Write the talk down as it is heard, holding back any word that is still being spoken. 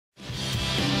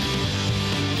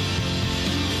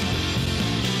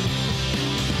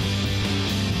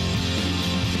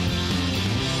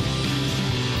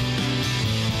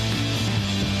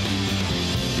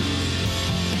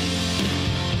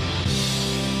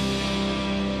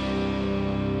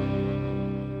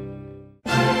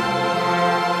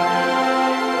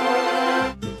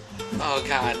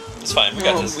God. It's fine. We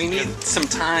got this. We need some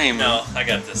time. No, I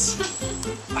got this.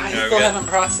 I still haven't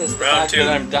processed the fact that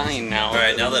I'm dying now.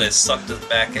 Alright, now that I sucked the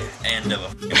back end of a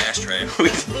fucking ashtray.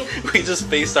 we just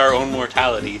faced our own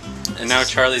mortality, and now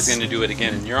Charlie's going to do it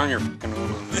again, and you're on your fucking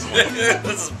own on this one.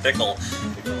 This is Bikkle.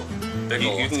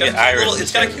 Bikkle. You can get Iris.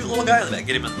 It's got a cute little guy in the back.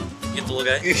 Get him in. Get the little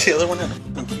guy. The other one had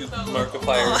a cute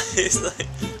Markiplier. Oh, he's like,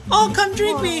 oh, come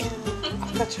drink me.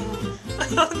 I'll cut you.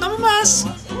 Namamas.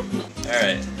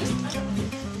 Alright.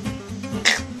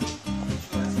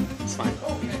 It's fine.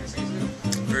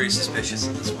 Very suspicious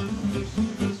in this one.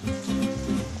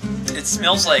 It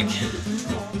smells like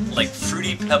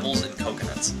fruity pebbles and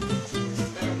coconuts.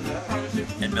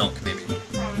 And milk, maybe.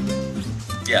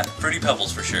 Yeah, fruity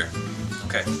pebbles for sure.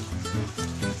 Okay.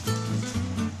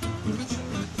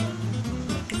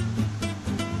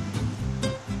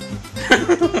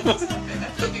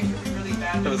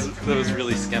 That was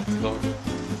really skeptical.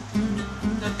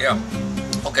 Yeah.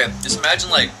 Okay, just imagine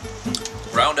like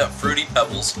ground up fruity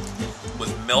pebbles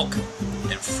with milk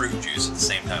and fruit juice at the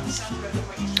same time.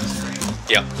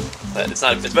 Yeah.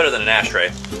 It's better than an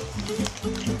ashtray.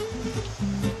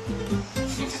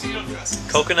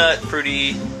 Coconut,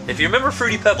 fruity. If you remember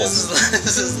Fruity Pebbles.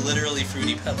 This is literally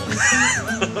Fruity Pebbles.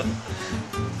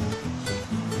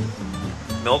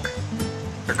 Milk?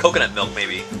 Or coconut milk,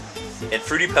 maybe. And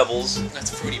Fruity Pebbles. That's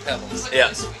Fruity Pebbles.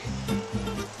 Yeah.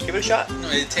 Give it a shot. No,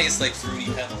 it tastes like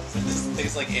Fruity Pebbles. It doesn't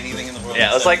taste like anything in the world.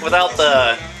 Yeah, it's like without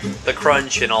the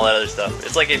crunch and all that other stuff.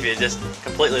 It's like if you just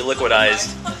completely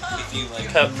liquidized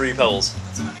Fruity Pebbles.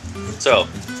 So,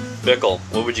 Bikkle,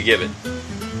 what would you give it?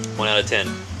 1 out of 10.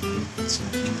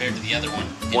 Compared to the other one.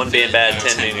 1 being bad,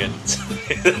 10 being good.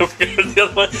 Compared to the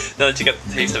other one, now that you got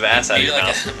the taste of ass out of your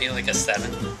mouth. Maybe like a 7.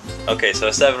 Okay, so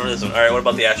a 7 on this one. Alright, what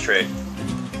about the ashtray?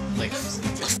 Like 2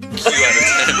 out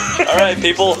of 10. Alright,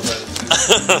 people.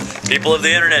 People of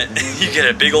the internet, you get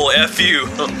a big ol' FU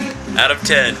out of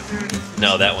 10.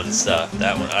 No, that one.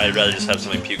 I'd rather just have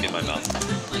something puke in my mouth.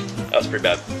 That was pretty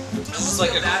bad. This is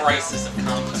like a crisis of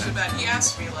confidence. So bad. He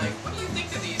asked me like, "What do you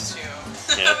think of these two?"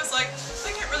 Yeah. I was like,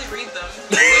 "I can't really read them."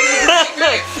 Okay,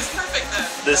 great. It's perfect then.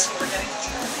 This That's what we're getting.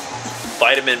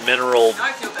 vitamin mineral Now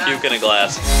I feel bad. puke in a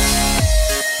glass.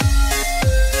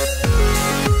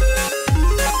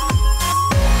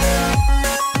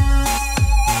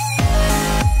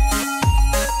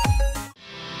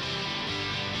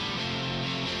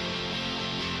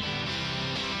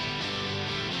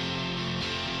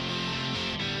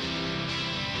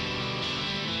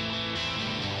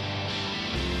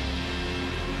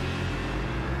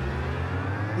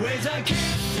 With a kiss,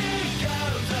 think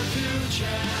of the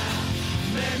future.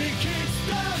 Maybe kiss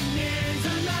the needs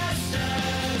and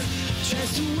masters.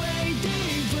 Just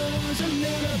waiting for the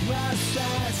little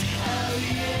process. Oh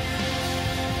yeah.